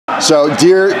So,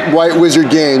 dear White Wizard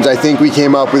Games, I think we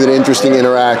came up with an interesting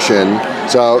interaction.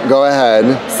 So, go ahead.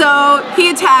 So, he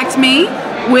attacked me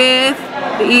with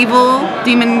the evil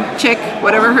demon chick,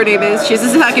 whatever her name is. She's a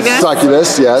succubus.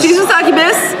 Succubus, yes. She's a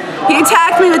succubus. He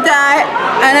attacked me with that,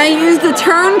 and I used the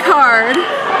turn card,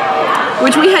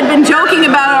 which we had been joking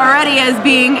about already as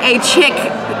being a chick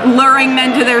luring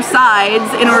men to their sides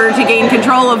in order to gain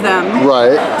control of them.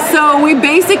 Right. So we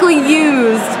basically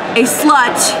used a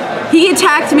slut. He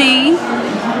attacked me,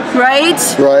 right?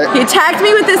 Right. He attacked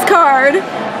me with this card.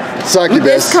 Succubus. With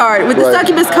this card, with the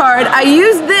succubus card. I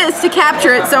used this to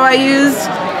capture it, so I used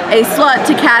a slut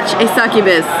to catch a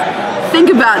succubus. Think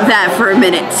about that for a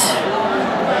minute.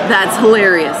 That's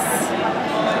hilarious.